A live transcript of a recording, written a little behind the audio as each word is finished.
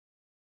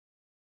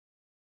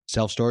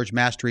Self-Storage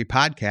Mastery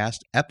Podcast,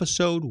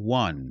 Episode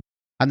 1.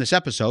 On this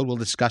episode, we'll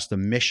discuss the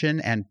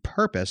mission and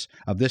purpose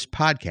of this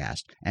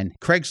podcast and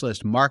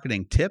Craigslist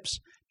marketing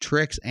tips,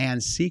 tricks,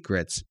 and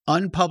secrets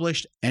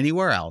unpublished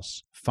anywhere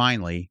else,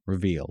 finally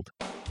revealed.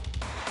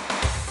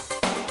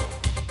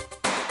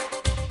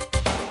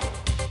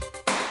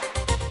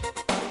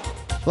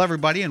 Hello,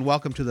 everybody, and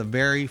welcome to the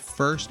very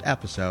first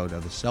episode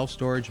of the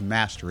Self-Storage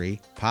Mastery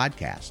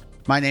Podcast.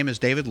 My name is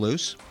David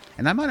Luce,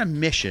 and I'm on a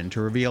mission to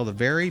reveal the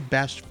very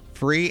best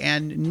free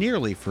and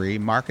nearly free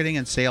marketing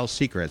and sales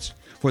secrets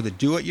for the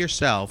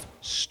do-it-yourself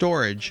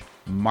storage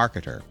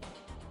marketer.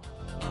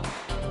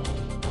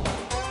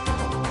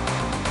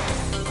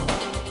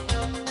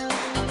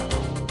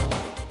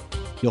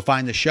 You'll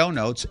find the show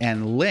notes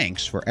and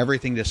links for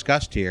everything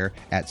discussed here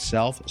at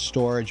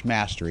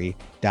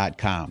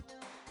selfstoragemastery.com.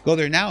 Go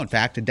there now, in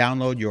fact, to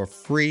download your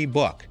free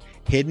book,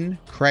 Hidden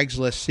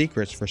Craigslist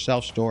Secrets for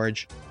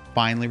Self-Storage,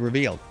 Finally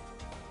Revealed.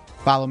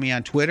 Follow me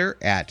on Twitter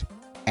at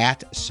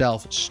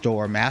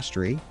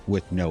selfstoremastery,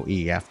 with no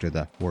E after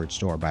the word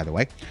store, by the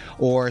way,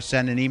 or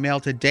send an email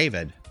to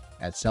David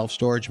at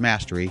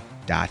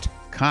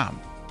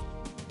selfstoragemastery.com.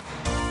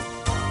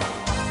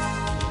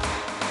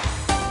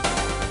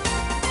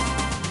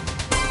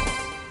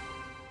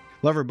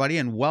 Hello, everybody,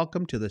 and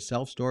welcome to the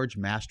Self-Storage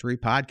Mastery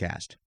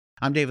Podcast.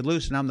 I'm David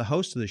Luce, and I'm the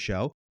host of the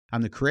show.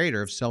 I'm the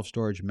creator of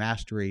Self-Storage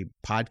Mastery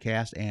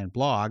Podcast and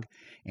blog,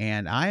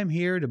 and I am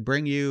here to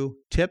bring you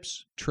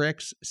tips,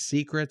 tricks,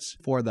 secrets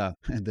for the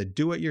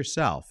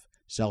do-it-yourself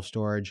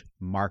self-storage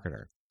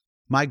marketer.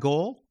 My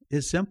goal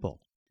is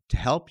simple: to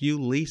help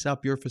you lease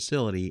up your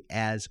facility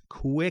as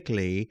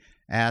quickly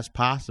as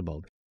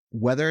possible.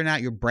 Whether or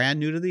not you're brand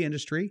new to the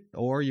industry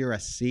or you're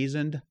a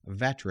seasoned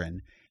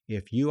veteran,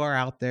 if you are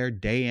out there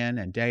day in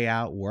and day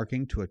out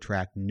working to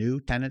attract new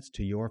tenants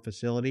to your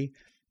facility,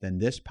 then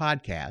this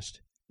podcast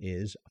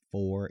is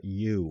for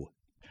you.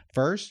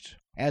 First,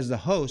 as the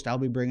host, I'll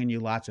be bringing you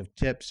lots of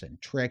tips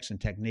and tricks and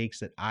techniques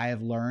that I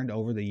have learned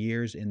over the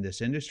years in this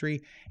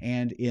industry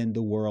and in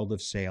the world of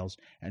sales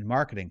and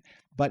marketing.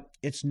 But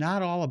it's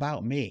not all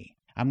about me.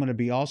 I'm going to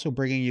be also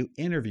bringing you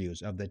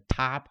interviews of the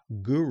top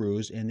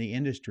gurus in the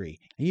industry.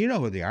 You know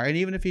who they are, and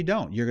even if you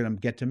don't, you're going to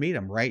get to meet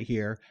them right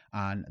here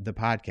on the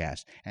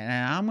podcast. And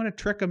I'm going to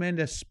trick them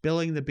into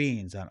spilling the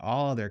beans on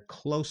all of their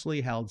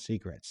closely held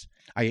secrets.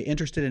 Are you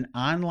interested in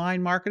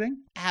online marketing?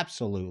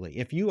 Absolutely.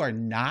 If you are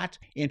not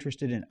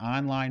interested in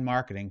online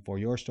marketing for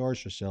your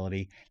storage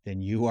facility,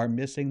 then you are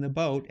missing the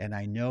boat, and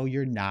I know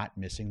you're not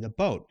missing the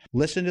boat.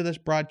 Listen to this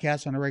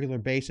broadcast on a regular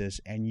basis,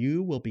 and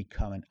you will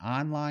become an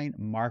online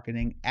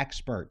marketing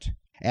expert.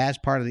 As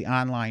part of the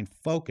online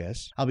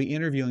focus, I'll be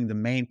interviewing the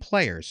main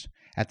players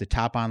at the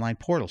top online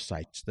portal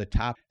sites, the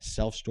top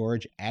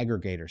self-storage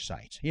aggregator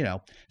sites,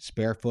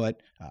 Sparefoot,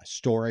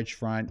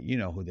 StorageFront, you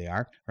know who they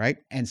are, right?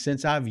 And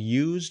since I've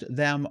used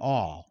them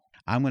all,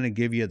 I'm going to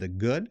give you the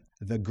good,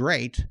 the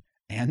great,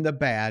 and the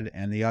bad,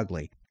 and the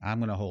ugly. I'm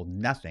going to hold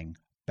nothing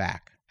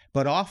back.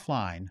 But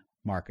offline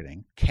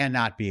marketing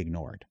cannot be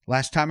ignored.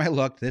 Last time I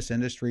looked, this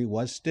industry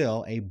was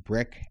still a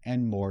brick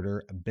and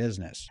mortar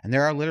business. And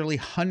there are literally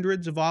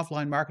hundreds of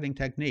offline marketing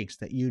techniques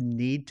that you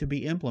need to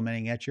be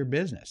implementing at your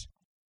business.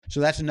 So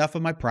that's enough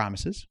of my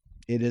promises.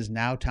 It is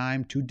now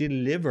time to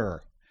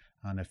deliver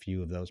on a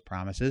few of those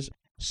promises.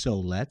 So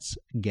let's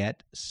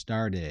get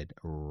started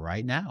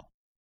right now.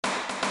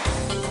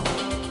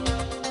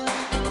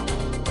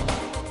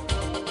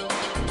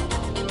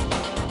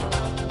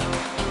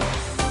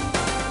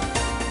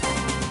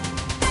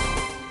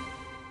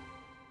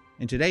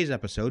 In today's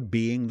episode,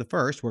 being the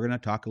first, we're going to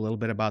talk a little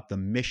bit about the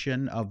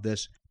mission of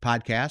this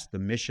podcast, the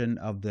mission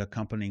of the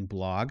accompanying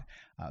blog,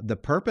 the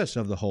purpose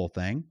of the whole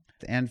thing.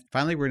 And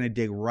finally, we're going to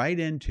dig right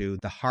into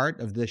the heart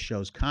of this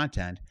show's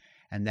content,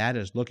 and that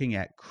is looking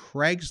at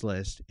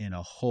Craigslist in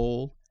a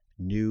whole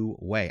new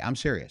way. I'm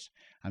serious.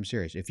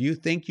 If you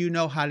think you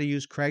know how to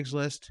use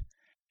Craigslist,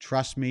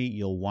 trust me,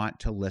 you'll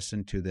want to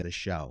listen to this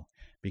show,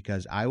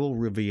 because I will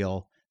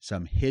reveal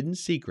some hidden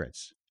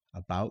secrets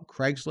about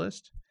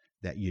Craigslist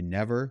that you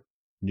never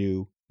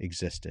knew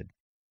existed.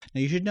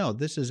 Now, you should know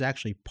this is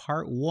actually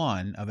part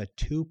one of a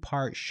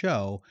two-part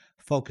show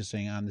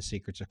focusing on the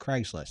secrets of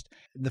Craigslist.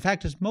 The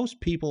fact is,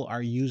 most people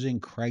are using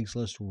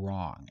Craigslist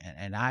wrong,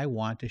 and I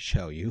want to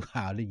show you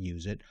how to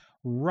use it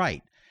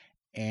right.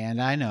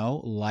 And I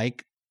know,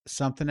 like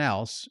something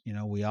else,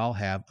 we all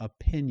have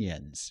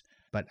opinions,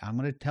 but I'm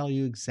going to tell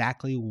you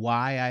exactly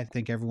why I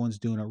think everyone's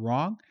doing it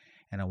wrong,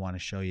 and I want to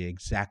show you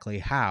exactly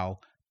how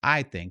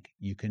I think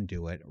you can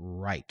do it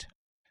right.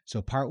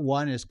 So part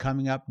one is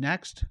coming up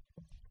next.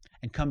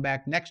 And come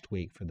back next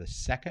week for the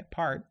second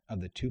part of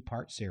the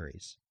two-part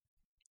series.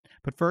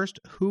 But first,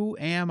 who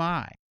am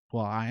I?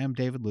 Well, I am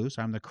David Luce.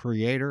 I'm the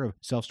creator of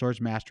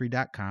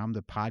selfstoragemastery.com,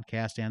 the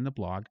podcast and the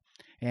blog,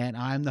 and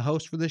I'm the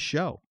host for this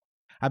show.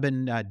 I've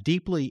been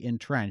deeply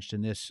entrenched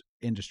in this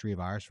industry of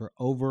ours for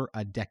over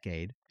a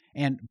decade,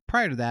 and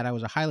prior to that, I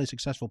was a highly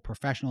successful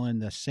professional in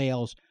the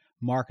sales,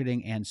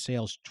 marketing, and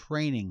sales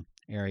training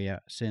area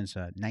since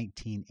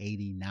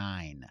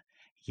 1989.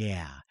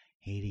 Yeah,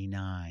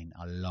 1989,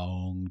 a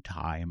long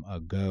time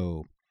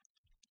ago.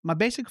 My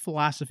basic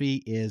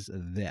philosophy is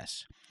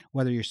this: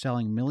 whether you're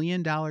selling $1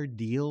 million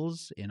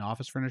deals in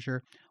office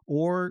furniture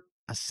or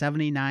a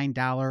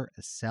 $79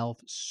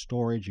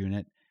 self-storage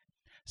unit,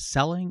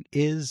 selling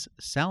is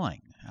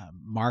selling.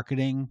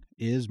 Marketing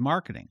is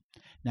marketing.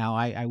 Now,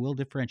 I will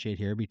differentiate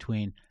here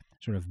between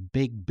sort of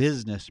big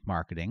business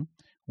marketing,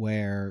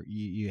 where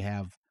you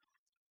have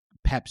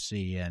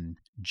Pepsi and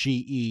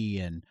GE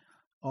and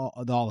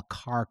all the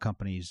car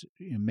companies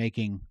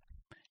making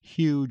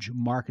huge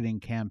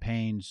marketing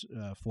campaigns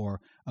for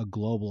a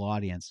global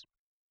audience.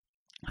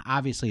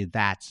 Obviously,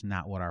 that's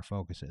not what our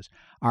focus is.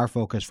 Our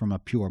focus from a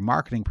pure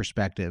marketing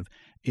perspective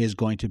is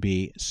going to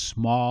be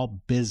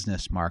small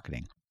business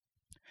marketing.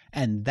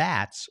 And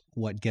that's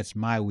what gets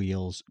my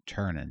wheels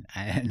turning.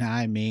 And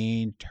I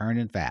mean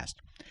turning fast.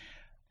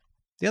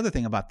 The other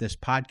thing about this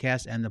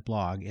podcast and the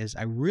blog is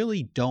I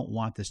really don't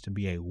want this to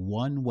be a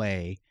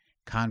one-way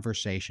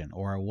conversation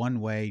or a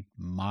one-way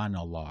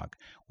monologue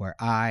where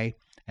I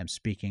am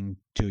speaking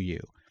to you.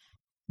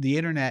 The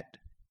internet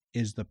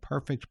is the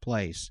perfect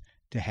place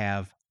to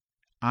have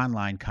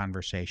online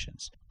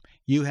conversations.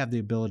 You have the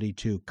ability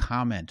to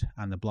comment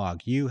on the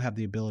blog. You have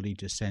the ability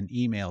to send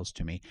emails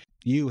to me.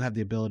 You have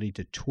the ability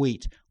to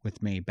tweet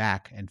with me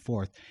back and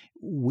forth.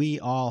 We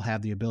all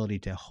have the ability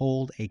to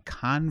hold a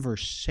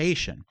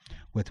conversation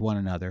with one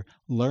another,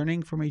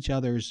 learning from each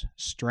other's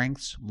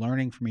strengths,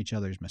 learning from each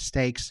other's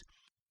mistakes,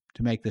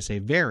 to make this a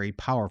very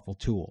powerful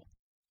tool.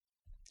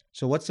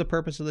 So what's the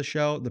purpose of the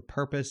show? The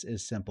purpose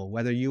is simple.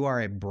 Whether you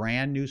are a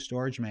brand new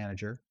storage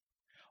manager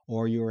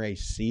or you're a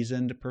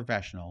seasoned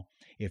professional,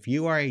 if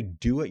you are a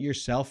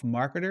do-it-yourself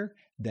marketer,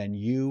 then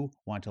you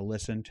want to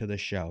listen to the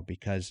show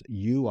because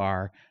you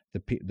are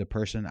the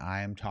person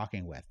I am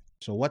talking with.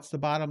 So what's the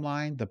bottom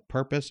line? The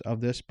purpose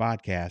of this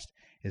podcast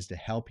is to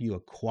help you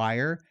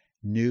acquire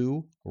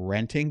new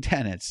renting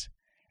tenants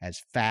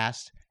as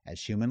fast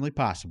as humanly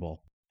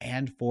possible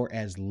and for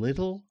as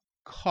little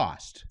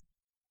cost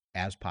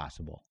as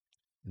possible.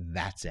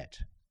 That's it.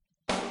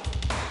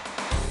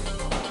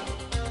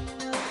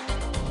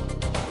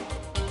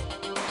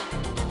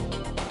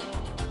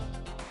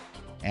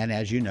 And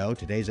as you know,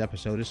 today's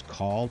episode is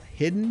called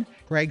Hidden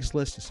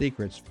Craigslist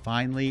Secrets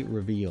Finally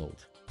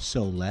Revealed.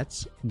 So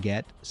let's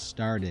get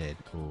started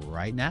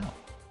right now.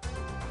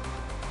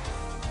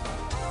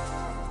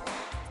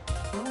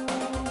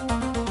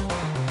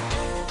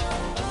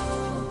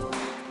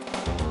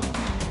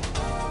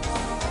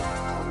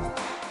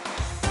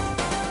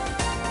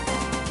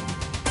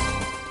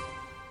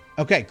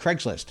 Okay,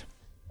 Craigslist.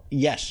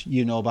 Yes,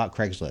 you know about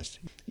Craigslist.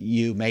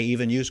 You may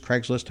even use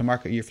Craigslist to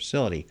market your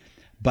facility.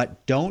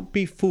 But don't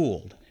be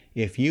fooled.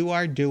 If you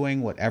are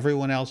doing what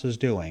everyone else is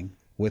doing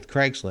with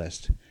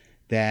Craigslist,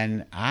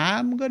 then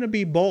I'm going to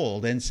be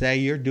bold and say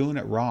you're doing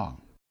it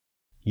wrong.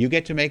 You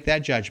get to make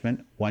that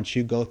judgment once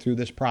you go through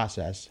this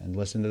process and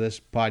listen to this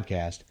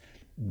podcast.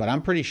 But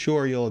I'm pretty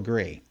sure you'll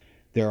agree.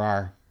 There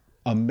are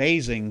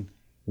amazing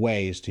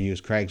ways to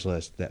use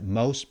Craigslist that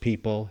most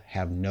people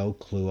have no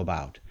clue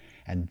about.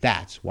 And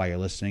that's why you're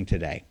listening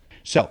today.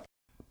 So,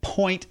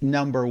 point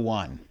number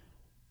one.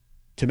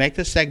 To make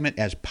this segment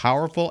as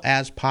powerful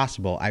as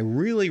possible, I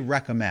highly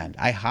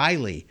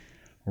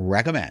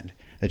recommend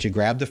that you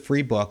grab the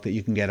free book that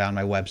you can get on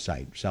my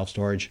website,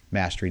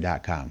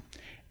 selfstoragemastery.com.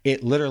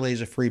 It literally is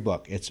a free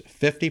book. It's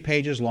 50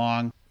 pages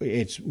long.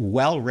 It's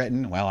well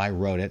written. Well, I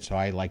wrote it, so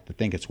I like to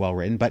think it's well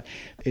written, but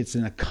it's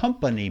an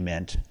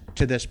accompaniment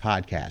to this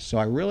podcast. So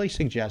I really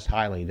suggest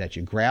highly that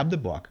you grab the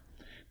book.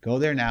 Go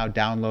there now,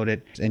 download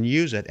it, and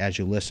use it as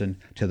you listen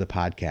to the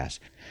podcast.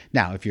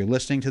 Now, if you're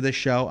listening to this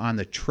show on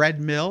the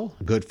treadmill,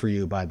 good for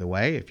you, by the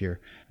way, if you're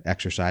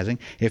exercising.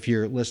 If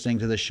you're listening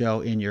to the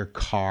show in your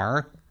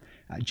car,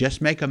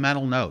 just make a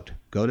mental note.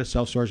 Go to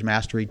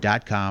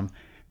selfstoragemastery.com,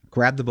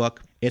 grab the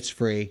book. It's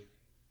free.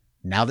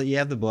 Now that you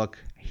have the book,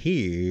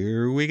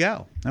 here we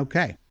go.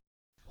 Okay.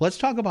 Let's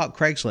talk about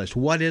Craigslist.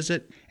 What is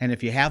it? And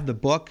if you have the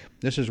book,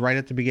 this is right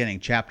at the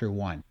beginning, chapter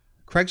 1.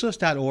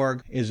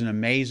 Craigslist.org is an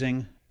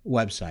amazing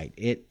website.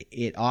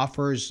 It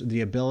offers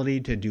the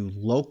ability to do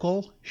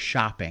local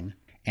shopping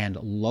and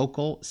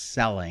local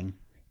selling,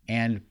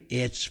 and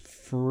it's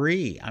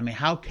free. I mean,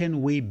 how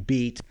can we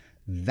beat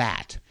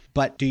that?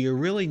 But do you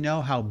really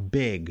know how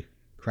big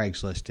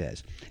Craigslist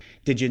is?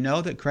 Did you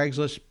know that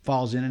Craigslist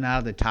falls in and out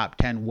of the top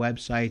 10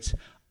 websites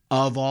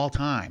of all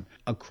time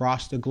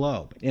across the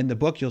globe? In the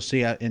book, you'll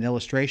see an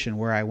illustration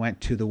where I went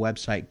to the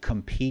website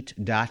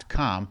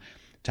compete.com,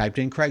 typed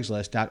in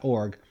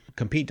Craigslist.org.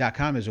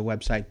 Compete.com is a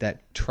website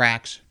that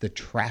tracks the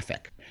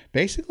traffic.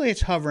 Basically,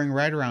 it's hovering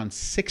right around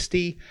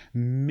 60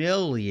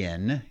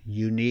 million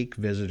unique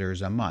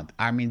visitors a month.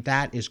 I mean,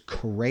 that is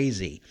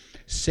crazy.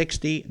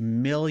 60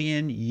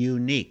 million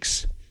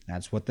uniques.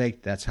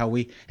 That's how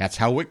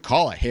we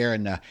call it here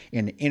in the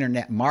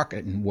internet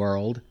marketing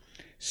world.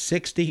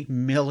 60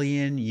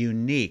 million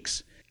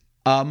uniques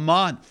a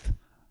month.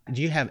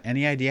 Do you have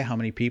any idea how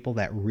many people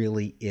that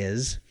really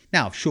is?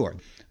 Now, sure,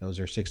 those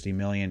are 60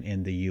 million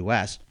in the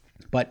U.S.,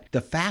 But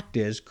the fact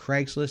is,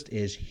 Craigslist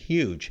is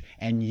huge,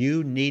 and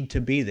you need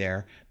to be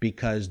there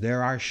because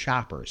there are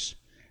shoppers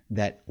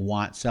that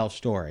want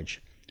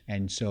self-storage.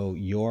 And so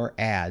your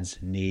ads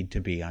need to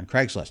be on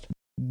Craigslist.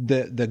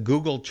 The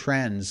Google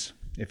Trends,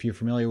 if you're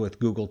familiar with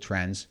Google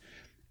Trends,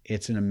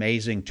 it's an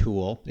amazing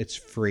tool. It's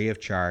free of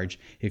charge.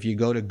 If you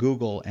go to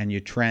Google and you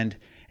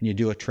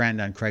do a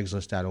trend on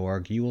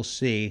Craigslist.org, you will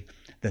see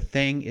the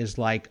thing is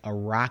like a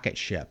rocket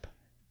ship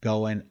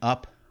going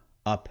up,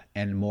 up,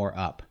 and more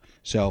up.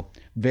 So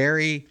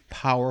very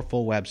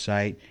powerful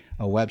website,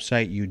 a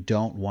website you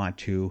don't want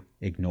to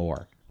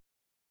ignore.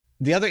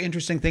 The other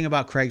interesting thing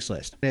about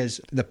Craigslist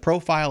is the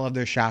profile of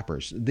their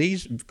shoppers.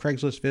 These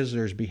Craigslist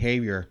visitors'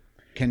 behavior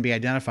can be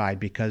identified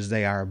because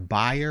they are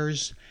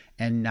buyers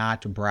and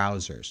not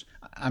browsers.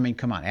 I mean,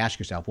 come on, ask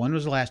yourself, when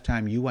was the last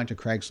time you went to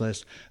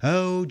Craigslist?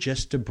 Oh,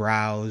 just to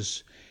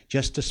browse,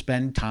 just to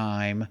spend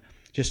time,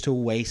 just to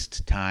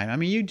waste time. I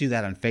mean, you do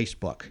that on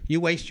Facebook. You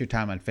waste your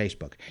time on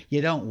Facebook.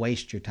 You don't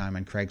waste your time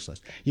on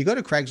Craigslist. You go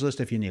to Craigslist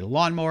if you need a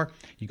lawnmower.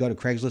 You go to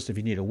Craigslist if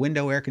you need a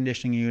window air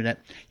conditioning unit.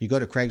 You go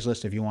to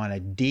Craigslist if you want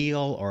a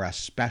deal or a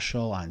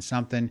special on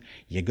something.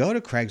 You go to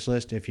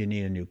Craigslist if you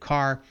need a new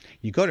car.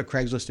 You go to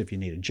Craigslist if you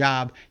need a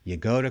job. You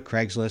go to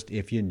Craigslist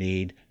if you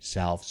need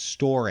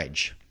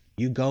self-storage.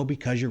 You go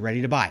because you're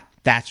ready to buy.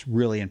 That's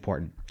really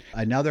important.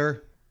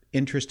 Another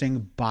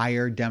interesting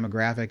buyer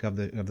demographic of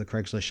the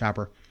Craigslist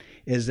shopper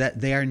is that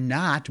they are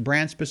not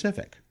brand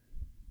specific.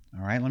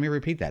 All right, let me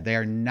repeat that. They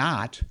are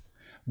not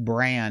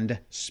brand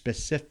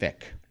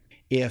specific.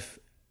 If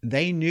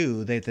they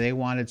knew that they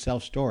wanted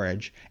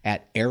self-storage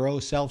at Arrow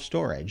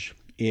Self-Storage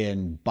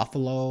in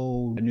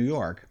Buffalo, New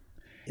York,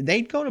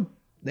 they'd go to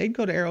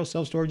Arrow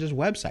Self-Storage's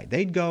website.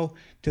 They'd go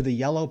to the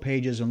yellow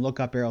pages and look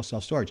up Arrow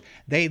Self-Storage.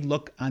 They'd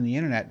look on the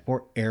internet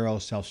for Arrow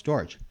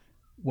Self-Storage.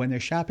 When they're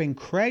shopping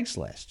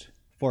Craigslist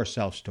for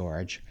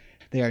self-storage,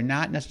 they are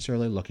not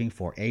necessarily looking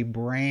for a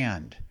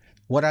brand.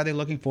 What are they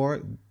looking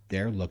for?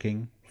 They're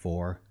looking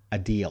for a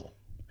deal.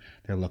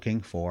 They're looking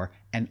for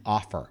an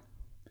offer.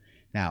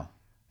 Now,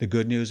 the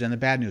good news and the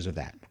bad news of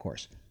that, of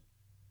course.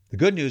 The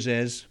good news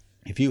is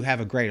if you have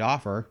a great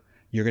offer,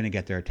 you're going to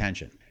get their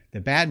attention. The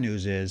bad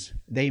news is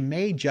they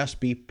may just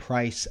be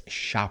price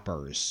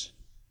shoppers.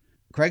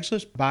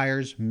 Craigslist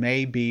buyers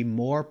may be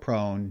more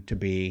prone to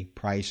be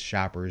price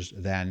shoppers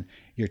than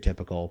your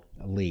typical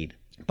lead.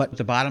 But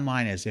the bottom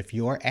line is if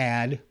your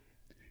ad,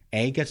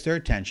 A, gets their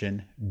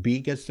attention, B,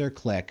 gets their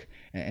click,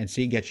 and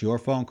C, gets your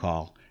phone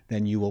call,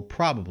 then you will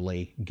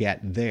probably get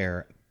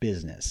their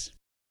business.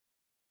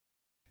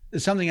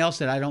 Something else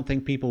that I don't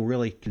think people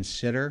really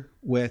consider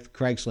with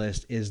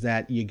Craigslist is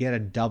that you get a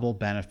double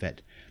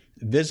benefit.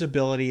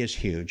 Visibility is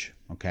huge,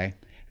 okay?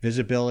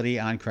 Visibility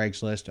on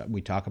Craigslist, we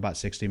talk about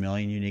 60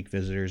 million unique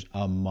visitors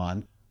a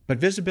month. But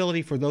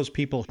visibility for those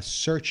people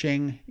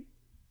searching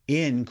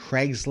in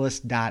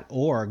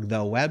Craigslist.org, the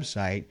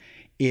website,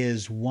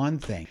 is one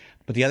thing.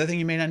 But the other thing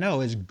you may not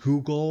know is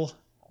Google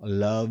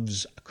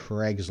loves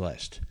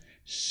Craigslist.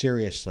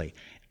 Seriously.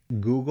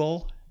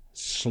 Google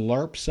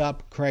slurps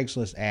up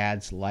Craigslist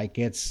ads like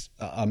it's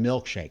a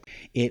milkshake.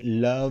 It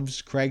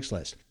loves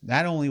Craigslist.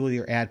 Not only will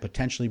your ad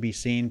potentially be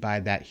seen by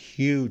that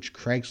huge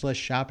Craigslist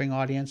shopping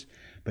audience,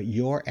 but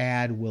your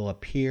ad will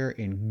appear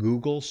in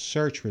Google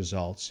search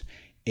results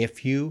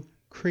if you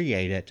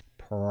create it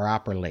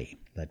properly.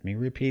 Let me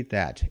repeat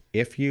that.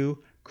 If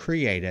you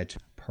create it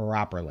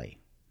properly.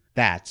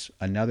 That's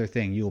another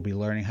thing you will be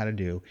learning how to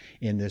do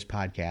in this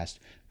podcast,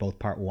 both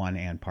part 1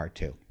 and part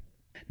 2.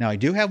 Now, I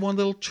do have one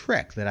little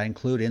trick that I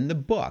include in the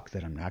book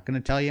that I'm not going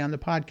to tell you on the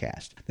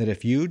podcast, that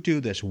if you do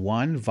this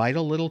one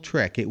vital little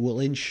trick, it will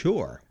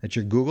ensure that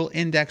your Google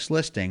index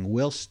listing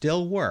will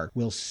still work,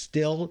 will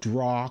still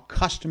draw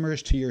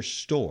customers to your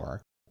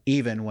store,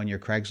 even when your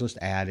Craigslist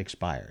ad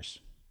expires.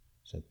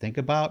 So think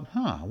about,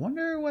 I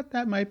wonder what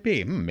that might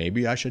be.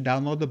 Maybe I should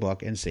download the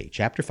book and see.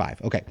 Chapter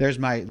 5. Okay, there's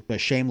my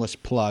shameless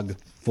plug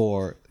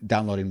for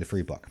downloading the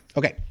free book.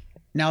 Okay,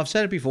 now I've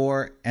said it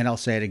before and I'll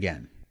say it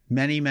again.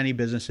 Many, many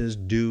businesses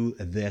do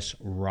this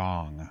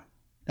wrong.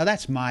 Now,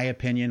 that's my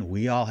opinion.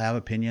 We all have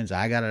opinions.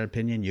 I got an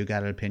opinion. You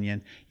got an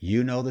opinion.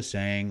 You know the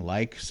saying,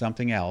 like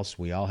something else,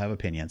 we all have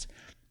opinions.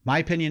 My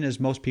opinion is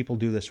most people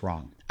do this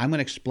wrong. I'm going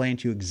to explain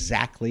to you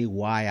exactly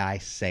why I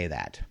say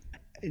that.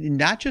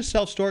 Not just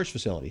self-storage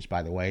facilities,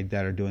 by the way,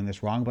 that are doing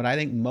this wrong, but I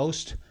think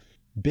most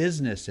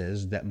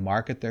businesses that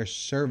market their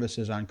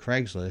services on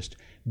Craigslist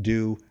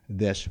do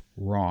this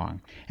wrong.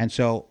 And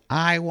so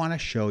I want to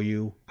show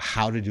you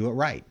how to do it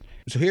right.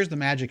 So here's the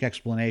magic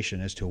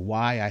explanation as to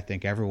why I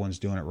think everyone's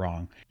doing it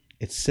wrong.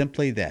 It's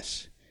simply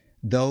this.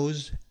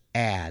 Those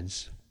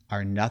ads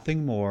are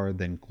nothing more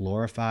than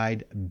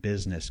glorified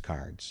business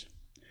cards.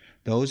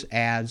 Those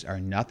ads are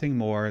nothing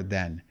more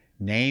than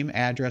name,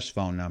 address,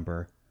 phone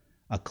number,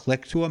 a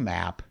click to a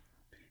map,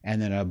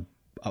 and then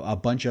a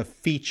bunch of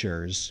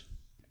features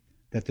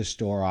that the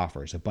store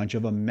offers, a bunch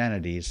of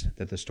amenities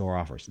that the store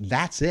offers.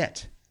 That's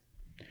it.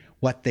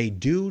 What they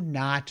do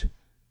not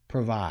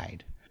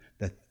provide,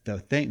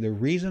 the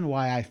reason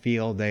why I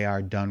feel they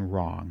are done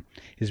wrong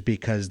is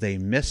because they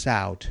miss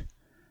out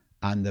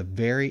on the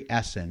very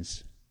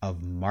essence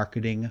of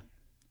marketing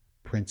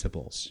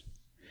principles.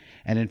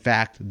 And in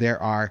fact,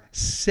 there are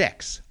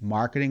 6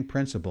 marketing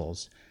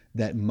principles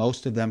that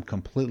most of them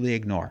completely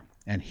ignore.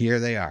 And here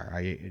they are.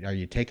 Are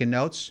you taking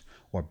notes?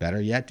 Or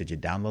better yet, did you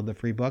download the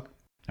free book?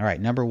 All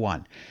right, number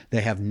 1,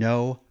 they have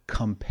no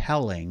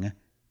compelling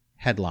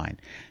headline.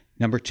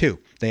 Number 2,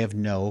 they have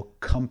no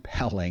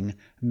compelling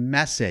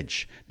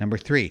message. Number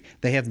 3,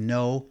 they have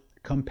no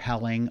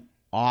compelling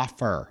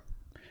offer.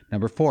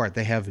 Number 4,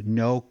 they have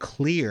no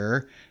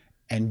clear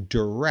and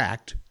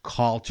direct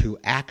call to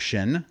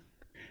action.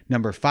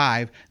 Number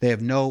 5, they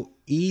have no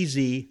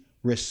easy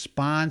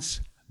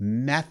response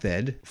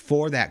method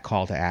for that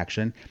call to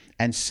action.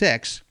 And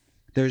 6,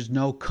 there's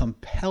no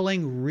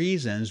compelling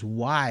reasons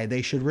why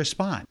they should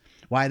respond,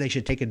 why they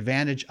should take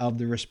advantage of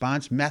the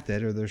response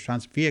method or the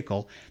response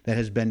vehicle that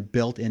has been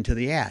built into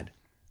the ad.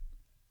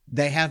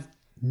 They have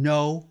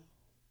no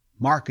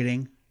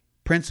marketing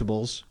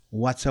principles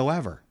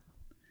whatsoever.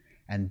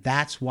 And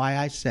that's why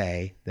I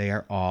say they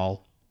are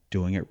all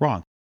doing it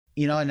wrong.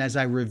 And as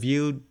I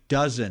reviewed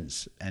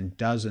dozens and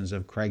dozens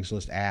of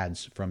Craigslist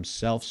ads from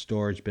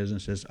self-storage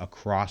businesses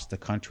across the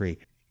country,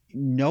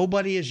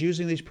 nobody is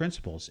using these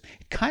principles.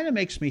 It kind of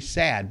makes me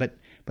sad,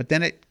 but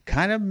then it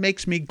kind of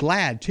makes me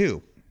glad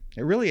too.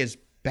 It really is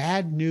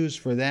bad news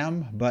for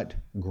them, but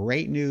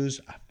great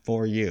news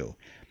for you.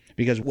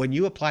 Because when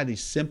you apply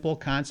these simple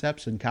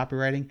concepts in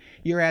copywriting,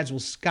 your ads will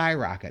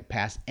skyrocket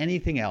past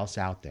anything else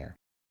out there.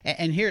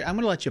 And here, I'm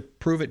going to let you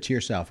prove it to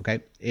yourself,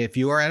 okay? If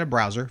you are at a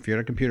browser, if you're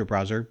at a computer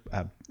browser,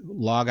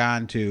 log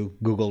on to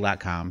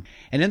google.com.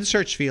 And in the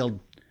search field,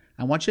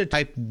 I want you to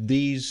type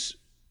this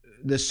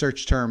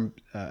search term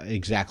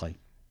exactly.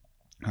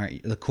 All right,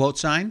 the quote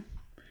sign,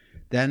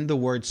 then the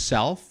word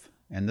self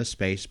and the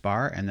space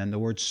bar, and then the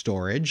word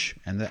storage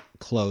and the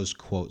close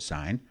quote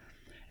sign,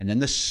 and then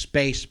the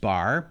space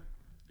bar,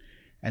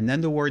 and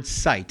then the word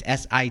site,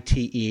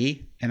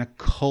 S-I-T-E, and a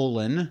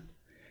colon,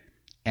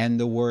 and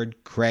the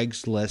word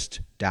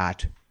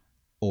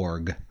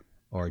Craigslist.org.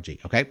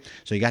 Okay?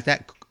 So you got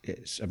that? I'm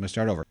going to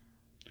start over.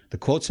 The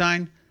quote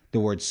sign,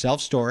 the word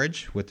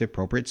self-storage with the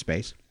appropriate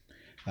space,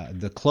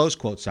 the close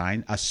quote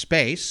sign, a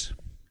space,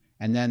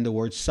 and then the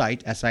word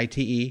site,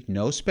 S-I-T-E,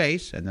 no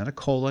space, and then a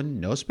colon,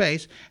 no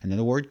space, and then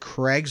the word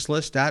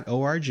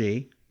Craigslist.org,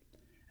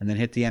 and then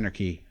hit the enter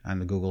key on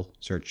the Google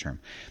search term.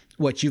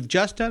 What you've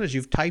just done is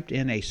you've typed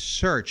in a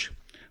search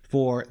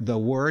for the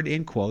word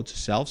in quotes,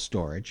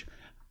 self-storage,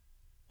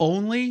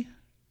 only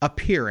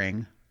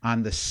appearing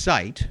on the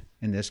site,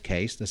 in this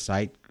case, the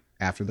site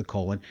after the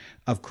colon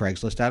of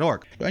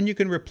Craigslist.org. And you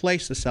can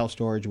replace the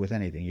self-storage with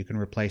anything. You can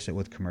replace it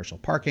with commercial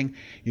parking.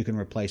 You can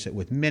replace it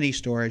with mini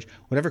storage,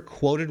 whatever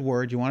quoted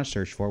word you want to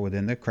search for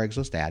within the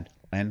Craigslist ad,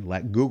 and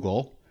let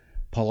Google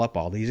pull up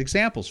all these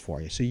examples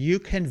for you. So you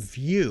can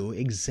view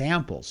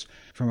examples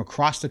from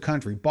across the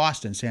country,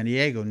 Boston, San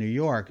Diego, New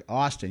York,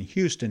 Austin,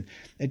 Houston.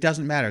 It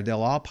doesn't matter.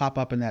 They'll all pop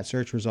up in that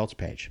search results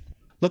page.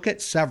 Look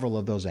at several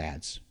of those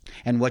ads.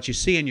 And what you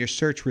see in your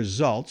search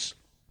results,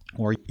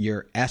 or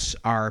your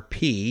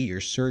SRP,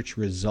 your search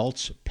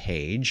results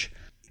page,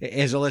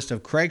 is a list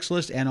of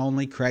Craigslist and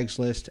only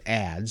Craigslist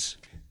ads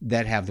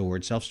that have the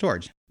word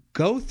self-storage.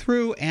 Go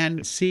through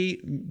and see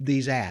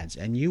these ads,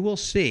 and you will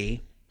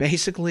see,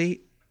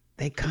 basically,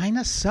 they kind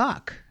of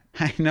suck.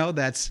 I know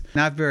that's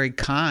not very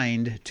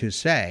kind to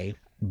say,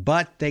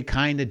 but they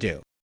kind of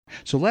do.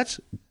 So let's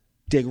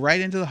dig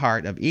right into the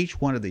heart of each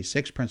one of these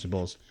 6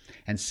 principles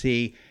and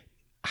see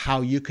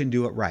how you can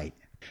do it right,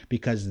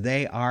 because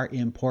they are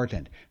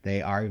important.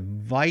 They are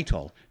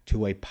vital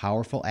to a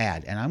powerful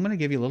ad. And I'm going to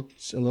give you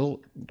a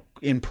little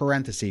in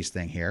parentheses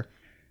thing here.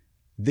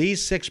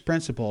 These 6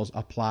 principles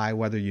apply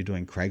whether you're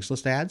doing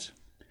Craigslist ads,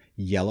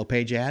 Yellow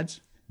Page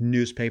ads,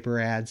 newspaper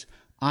ads,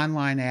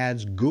 online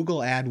ads, Google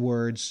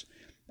AdWords,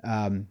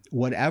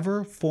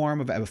 whatever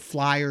form of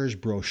flyers,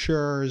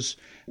 brochures,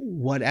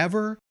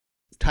 whatever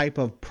type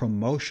of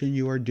promotion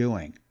you are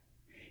doing.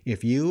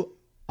 If you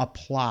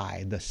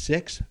apply the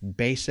 6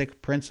 basic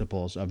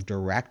principles of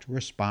direct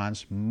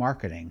response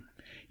marketing,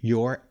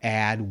 your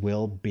ad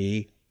will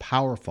be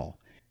powerful.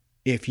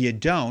 If you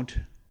don't,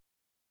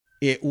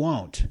 it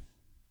won't.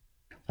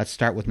 Let's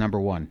start with number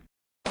 1.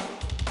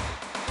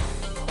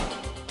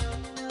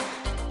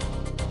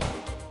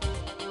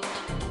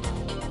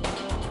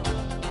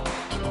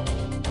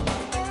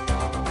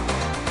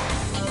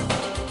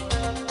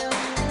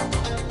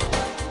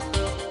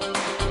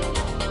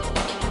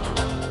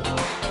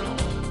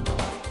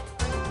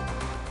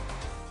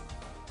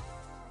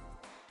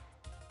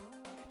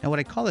 Now, what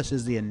I call this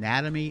is the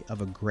anatomy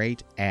of a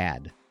great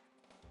ad.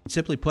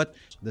 Simply put,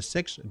 the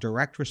 6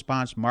 direct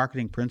response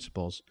marketing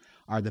principles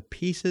are the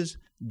pieces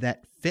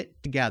that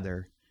fit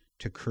together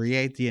to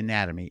create the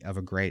anatomy of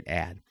a great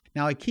ad.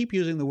 Now, I keep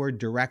using the word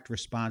direct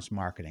response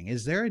marketing.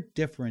 Is there a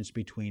difference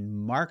between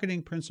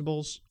marketing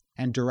principles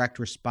and direct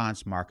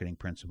response marketing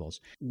principles?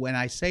 When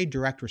I say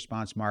direct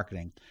response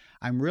marketing,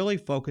 I'm really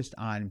focused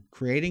on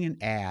creating an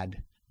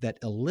ad that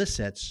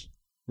elicits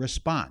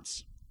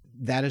response.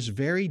 That is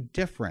very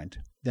different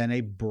than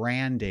a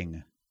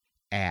branding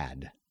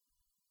ad.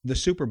 The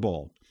Super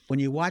Bowl. When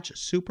you watch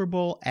Super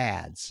Bowl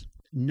ads,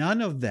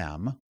 none of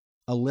them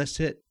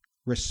elicit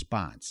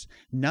response.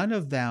 None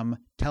of them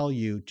tell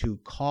you to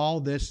call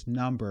this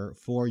number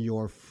for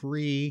your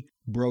free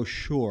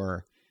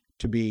brochure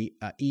to be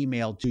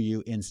emailed to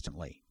you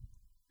instantly.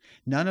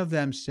 None of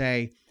them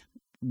say,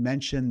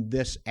 mention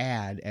this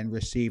ad and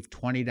receive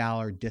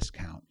 $20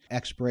 discount,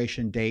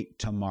 expiration date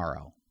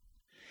tomorrow.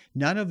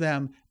 None of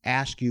them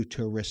ask you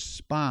to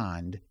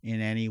respond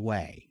in any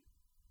way.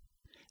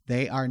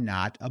 They are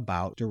not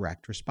about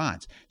direct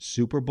response.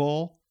 Super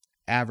Bowl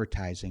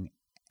advertising,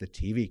 the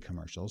TV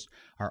commercials,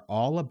 are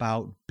all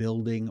about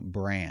building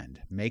brand,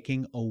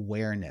 making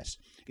awareness.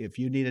 If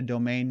you need a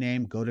domain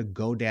name, go to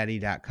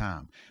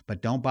GoDaddy.com.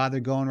 But don't bother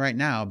going right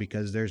now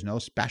because there's no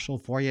special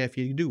for you if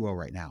you do go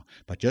right now.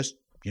 But just,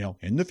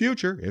 in the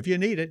future, if you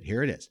need it,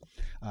 here it is.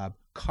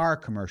 Car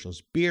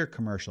commercials, beer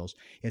commercials.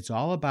 It's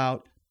all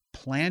about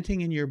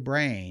planting in your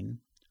brain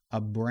a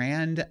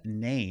brand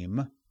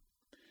name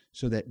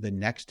so that the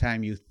next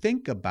time you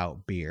think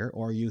about beer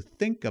or you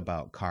think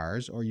about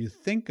cars or you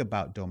think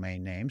about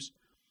domain names,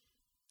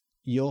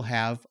 you'll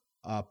have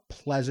a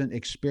pleasant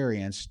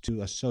experience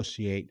to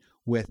associate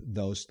with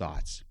those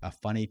thoughts. A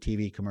funny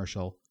TV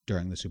commercial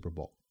during the Super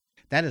Bowl.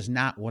 That is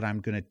not what I'm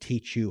going to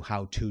teach you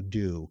how to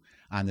do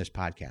on this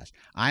podcast.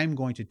 I'm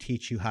going to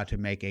teach you how to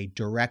make a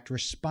direct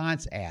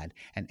response ad,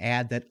 an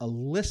ad that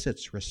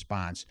elicits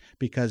response,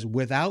 because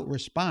without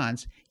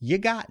response, you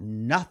got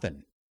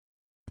nothing.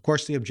 Of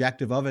course, the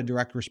objective of a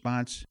direct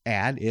response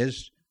ad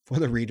is for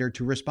the reader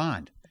to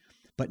respond,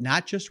 but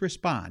not just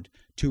respond,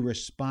 to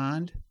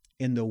respond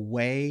in the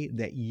way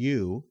that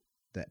you,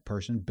 that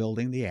person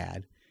building the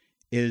ad,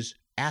 is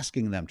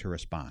asking them to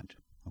respond.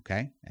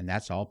 Okay? And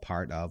that's all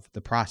part of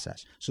the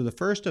process. So the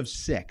first of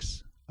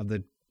 6 of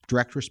the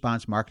direct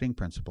response marketing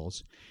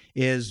principles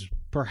is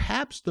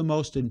perhaps the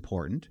most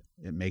important.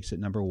 It makes it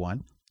number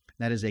 1.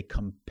 That is a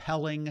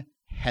compelling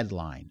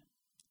headline.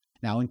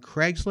 Now, in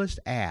Craigslist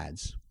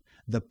ads,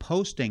 the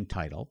posting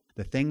title,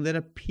 the thing that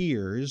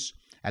appears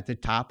at the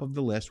top of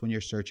the list when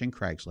you're searching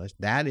Craigslist,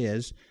 that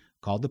is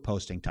called the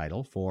posting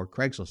title for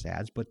Craigslist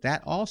ads, but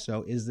that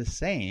also is the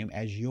same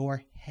as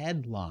your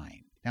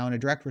headline. Now, in a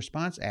direct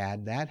response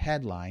ad, that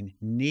headline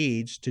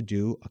needs to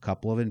do a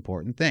couple of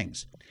important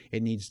things.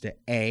 It needs to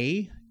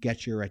A,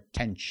 get your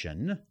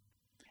attention,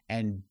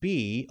 and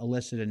B,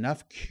 elicit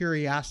enough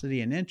curiosity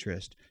and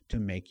interest to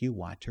make you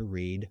want to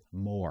read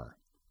more.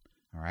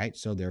 All right,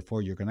 so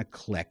therefore you're going to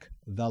click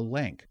the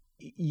link.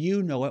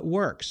 You know it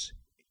works.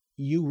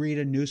 You read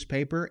a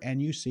newspaper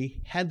and you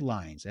see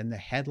headlines, and the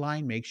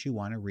headline makes you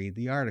want to read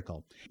the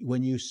article.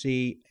 When you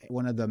see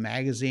one of the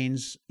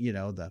magazines,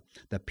 the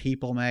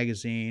People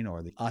magazine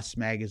or the Us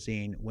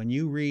magazine, when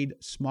you read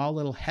small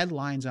little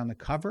headlines on the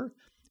cover,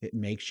 it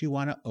makes you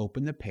want to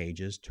open the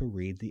pages to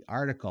read the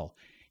article.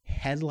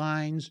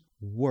 Headlines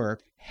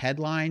work.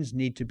 Headlines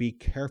need to be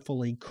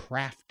carefully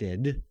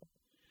crafted.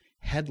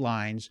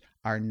 Headlines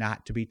are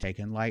not to be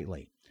taken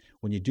lightly.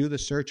 When you do the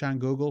search on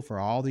Google for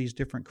all these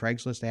different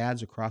Craigslist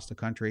ads across the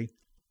country,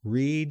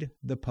 read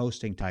the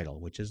posting title,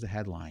 which is the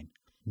headline.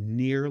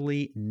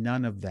 Nearly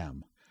none of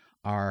them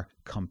are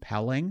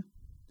compelling,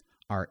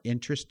 are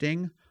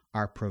interesting,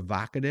 are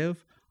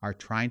provocative, are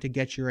trying to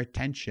get your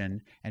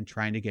attention and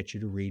trying to get you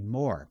to read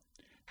more.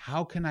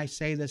 How can I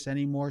say this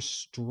any more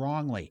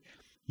strongly?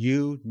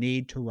 You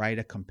need to write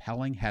a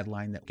compelling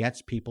headline that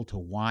gets people to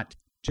want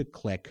to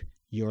click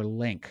your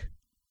link.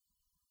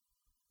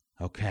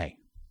 Okay.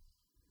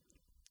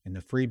 In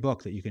the free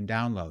book that you can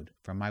download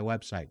from my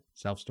website,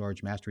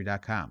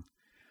 selfstoragemastery.com,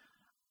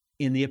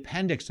 in the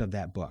appendix of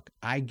that book,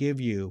 I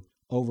give you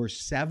over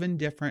 7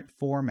 different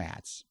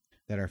formats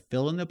that are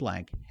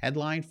fill-in-the-blank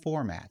headline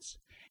formats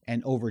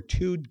and over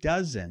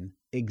 24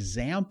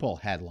 example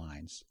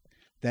headlines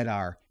that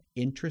are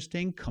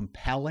interesting,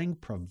 compelling,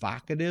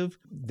 provocative,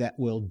 that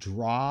will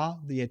draw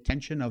the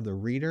attention of the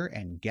reader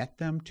and get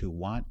them to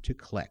want to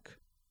click.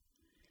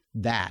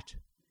 That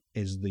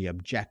is the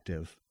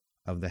objective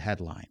of the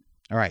headline.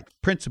 All right,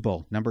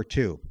 principle number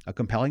 2, a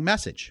compelling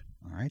message.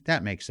 All right,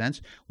 that makes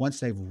sense. Once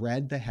they've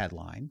read the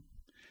headline,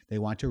 they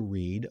want to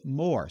read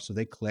more. So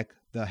they click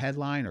the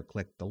headline or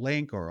click the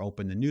link or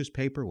open the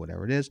newspaper,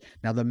 whatever it is.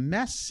 Now, the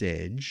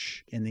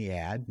message in the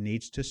ad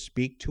needs to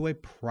speak to a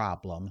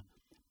problem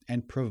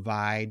and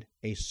provide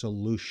a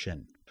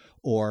solution,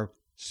 or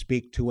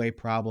speak to a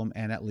problem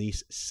and at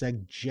least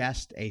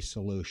suggest a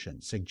solution.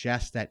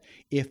 Suggest that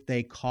if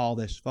they call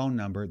this phone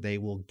number, they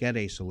will get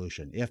a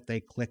solution. If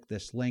they click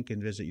this link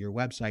and visit your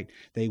website,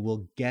 they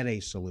will get a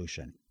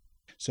solution.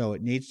 So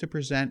it needs to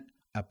present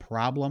a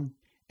problem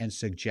and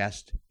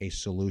suggest a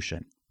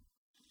solution.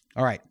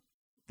 All right.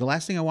 The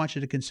last thing I want you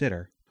to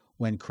consider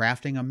when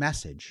crafting a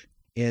message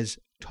is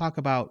talk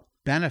about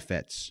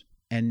benefits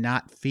and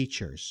not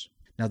features.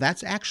 Now,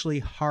 that's actually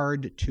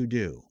hard to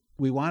do.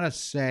 We want to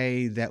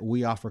say that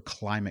we offer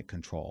climate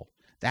control.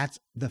 That's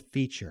the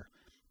feature.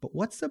 But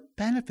what's the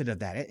benefit of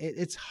that?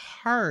 It's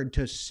hard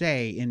to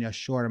say in a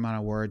short amount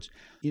of words.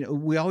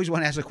 We always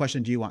want to ask the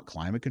question, do you want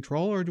climate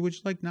control or would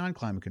you like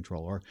non-climate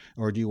control?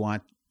 Or do you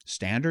want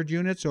standard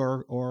units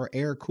or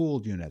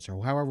air-cooled units,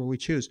 or however we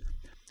choose,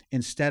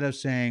 instead of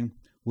saying,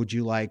 would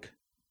you like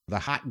the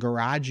hot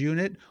garage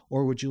unit,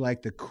 or would you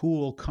like the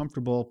cool,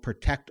 comfortable,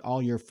 protect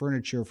all your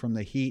furniture from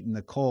the heat and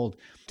the cold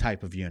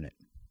type of unit?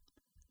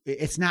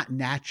 It's not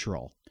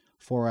natural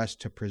for us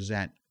to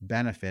present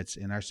benefits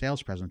in our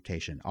sales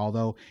presentation,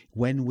 although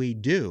when we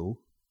do,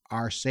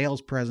 our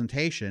sales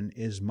presentation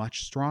is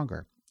much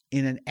stronger.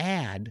 In an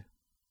ad,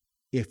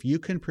 if you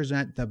can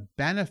present the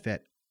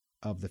benefit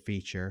of the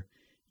feature,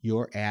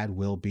 your ad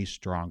will be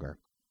stronger.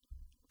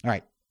 All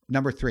right,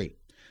 number 3.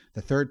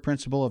 The third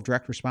principle of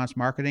direct response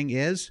marketing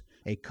is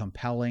a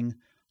compelling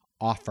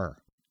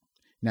offer.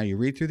 Now, you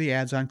read through the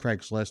ads on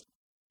Craigslist,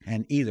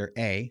 and either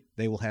A,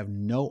 they will have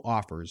no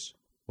offers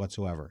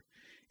whatsoever.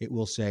 It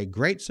will say,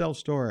 great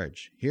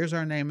self-storage. Here's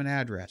our name and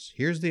address.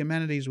 Here's the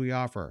amenities we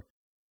offer.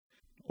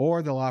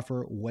 Or they'll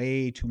offer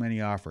way too many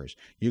offers.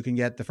 You can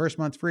get the first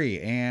month free,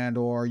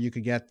 or you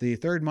could get the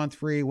third month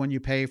free when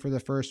you pay for the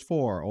first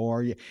 4.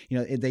 Or,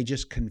 they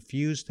just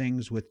confuse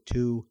things with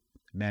too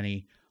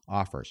many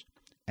offers.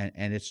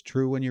 And it's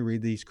true when you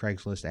read these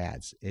Craigslist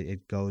ads.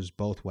 It goes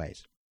both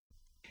ways.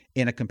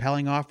 In a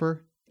compelling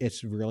offer,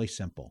 it's really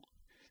simple.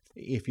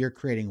 If you're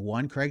creating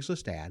one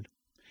Craigslist ad,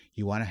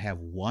 you want to have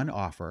one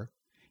offer,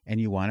 and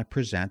you want to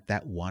present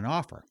that one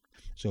offer.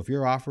 So if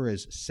your offer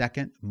is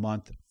second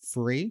month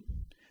free,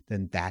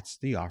 then that's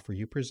the offer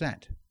you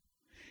present.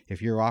 If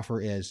your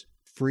offer is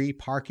free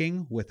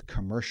parking with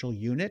commercial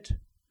unit,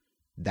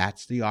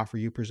 that's the offer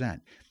you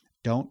present.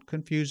 Don't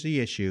confuse the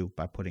issue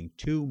by putting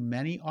too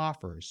many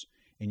offers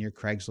in your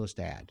Craigslist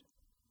ad.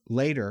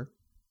 Later,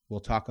 we'll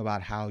talk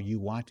about how you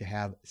want to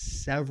have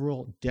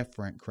several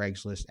different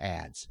Craigslist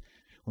ads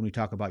when we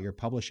talk about your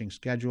publishing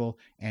schedule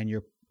and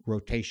your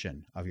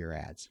rotation of your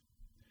ads.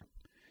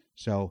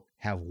 So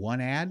have one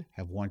ad,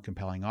 have one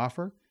compelling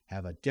offer,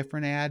 have a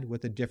different ad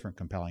with a different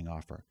compelling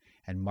offer,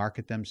 and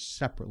market them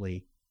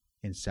separately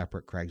in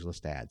separate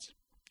Craigslist ads.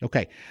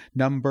 Okay,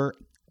 number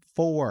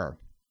 4.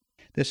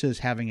 This is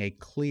having a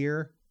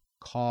clear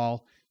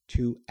call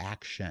to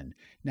action.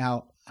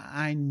 Now,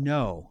 I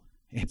know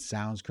it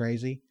sounds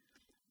crazy,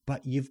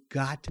 but you've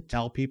got to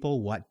tell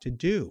people what to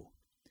do.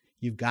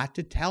 You've got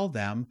to tell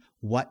them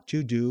what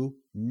to do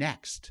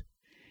next.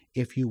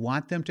 If you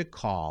want them to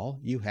call,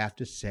 you have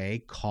to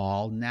say,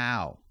 call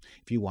now.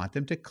 If you want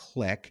them to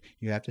click,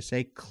 you have to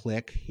say,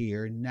 click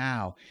here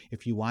now.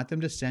 If you want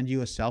them to send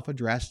you a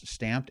self-addressed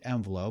stamped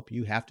envelope,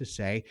 you have to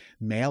say,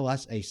 mail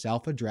us a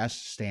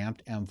self-addressed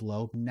stamped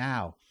envelope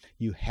now.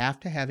 You have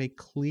to have a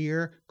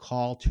clear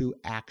call to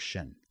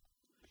action.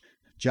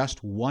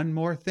 Just one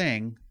more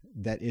thing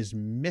that is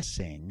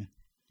missing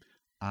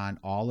on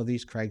all of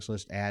these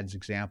Craigslist ads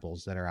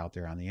examples that are out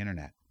there on the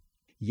internet.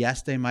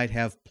 Yes, they might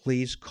have,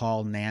 please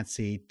call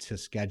Nancy to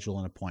schedule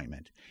an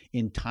appointment.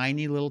 In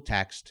tiny little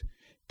text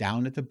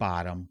down at the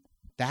bottom,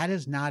 that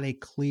is not a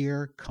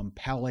clear,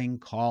 compelling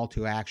call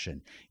to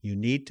action. You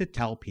need to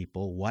tell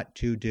people what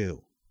to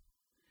do,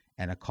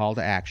 and a call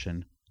to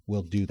action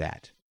will do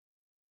that.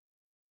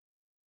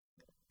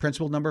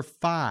 Principle number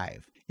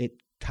 5,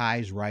 it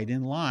ties right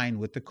in line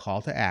with the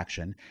call to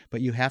action, but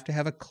you have to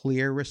have a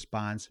clear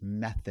response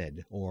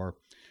method, or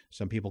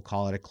some people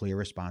call it a clear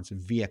response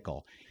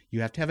vehicle.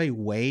 You have to have a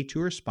way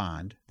to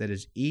respond that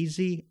is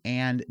easy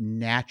and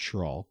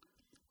natural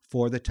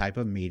for the type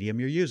of medium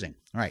you're using.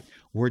 All right,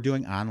 we're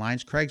doing online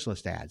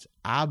Craigslist ads.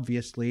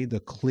 Obviously, the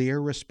clear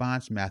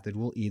response method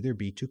will either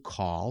be to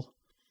call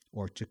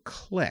or to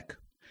click.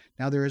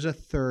 Now, there is a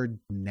third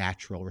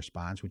natural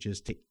response, which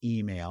is to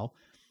email.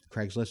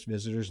 Craigslist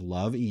visitors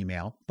love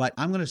email, but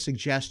I'm going to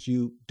suggest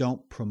you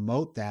don't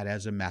promote that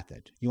as a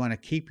method. You want to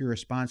keep your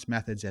response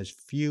methods as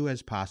few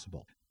as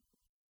possible.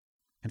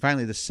 And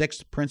finally, the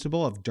 6th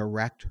principle of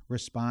direct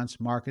response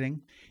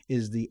marketing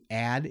is the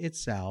ad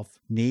itself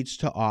needs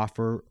to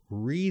offer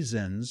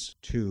reasons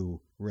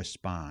to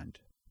respond,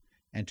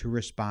 and to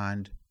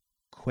respond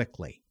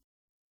quickly.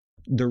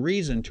 The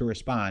reason to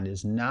respond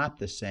is not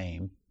the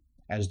same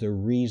as the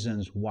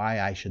reasons why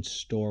I should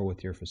store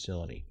with your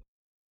facility.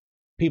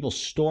 People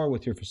store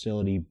with your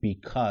facility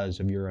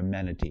because of your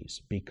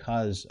amenities,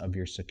 because of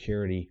your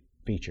security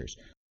features,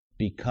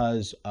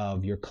 because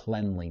of your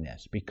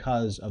cleanliness,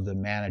 because of the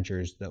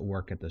managers that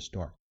work at the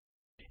store.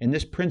 In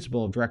this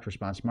principle of direct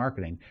response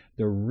marketing,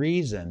 the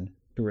reason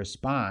to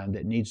respond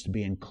that needs to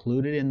be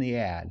included in the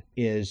ad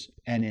is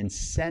an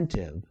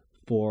incentive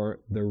for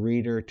the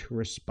reader to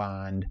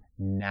respond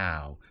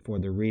now, for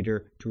the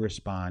reader to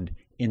respond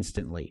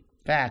instantly.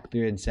 In fact,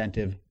 the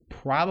incentive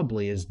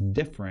probably is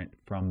different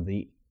from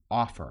the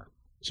offer.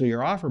 So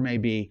your offer may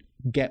be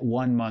get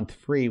 1 month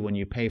free when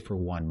you pay for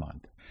 1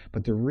 month.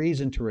 But the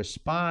reason to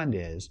respond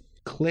is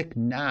click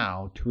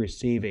now to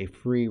receive a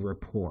free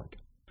report,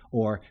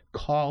 or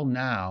call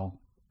now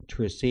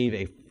to receive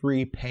a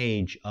free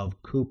page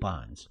of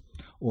coupons,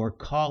 or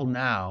call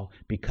now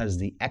because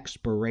the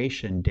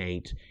expiration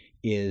date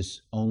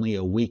is only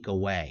a week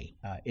away.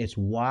 It's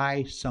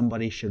why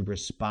somebody should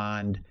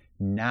respond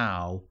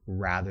now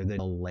rather than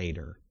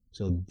later.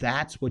 So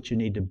that's what you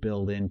need to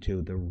build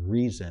into the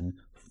reason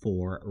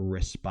for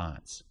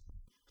response.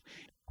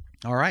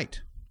 All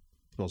right.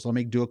 So let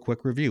me do a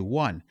quick review.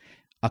 1,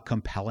 a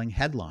compelling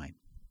headline.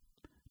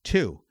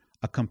 2,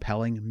 a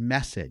compelling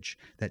message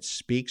that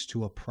speaks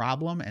to a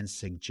problem and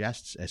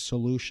suggests a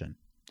solution.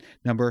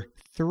 Number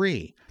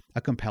 3,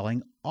 a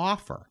compelling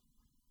offer.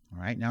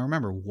 All right. Now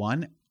remember,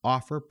 1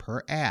 offer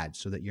per ad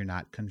so that you're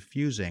not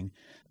confusing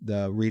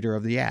the reader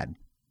of the ad.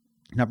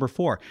 Number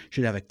 4,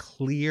 should have a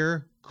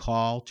clear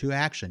call to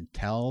action.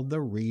 Tell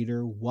the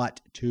reader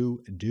what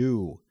to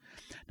do.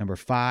 Number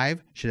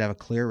 5, should have a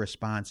clear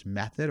response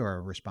method or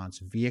a response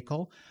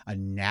vehicle, a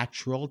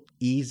natural,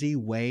 easy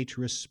way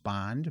to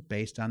respond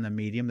based on the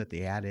medium that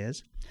the ad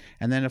is.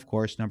 And then, of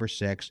course, number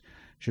 6,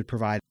 should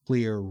provide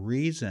clear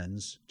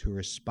reasons to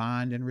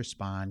respond and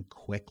respond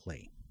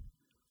quickly.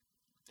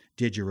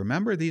 Did you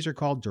remember these are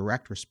called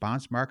direct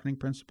response marketing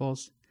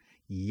principles?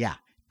 Yeah,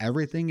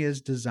 everything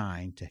is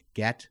designed to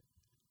get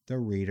the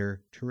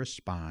reader to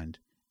respond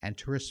and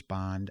to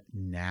respond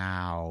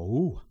now.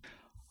 Ooh.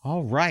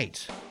 All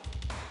right.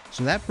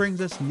 So that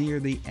brings us near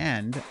the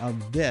end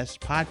of this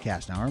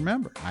podcast. Now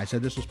remember, I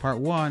said this was part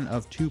 1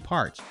 of 2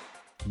 parts.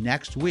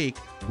 Next week,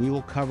 we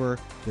will cover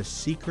the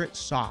secret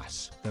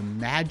sauce, the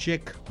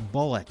magic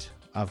bullet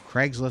of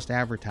Craigslist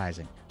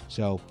advertising.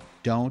 So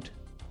don't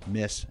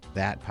miss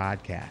that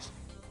podcast.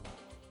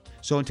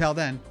 So until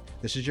then,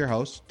 this is your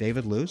host,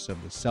 David Luce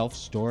of the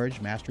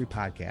Self-Storage Mastery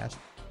Podcast,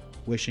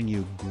 wishing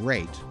you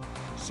great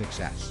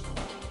success.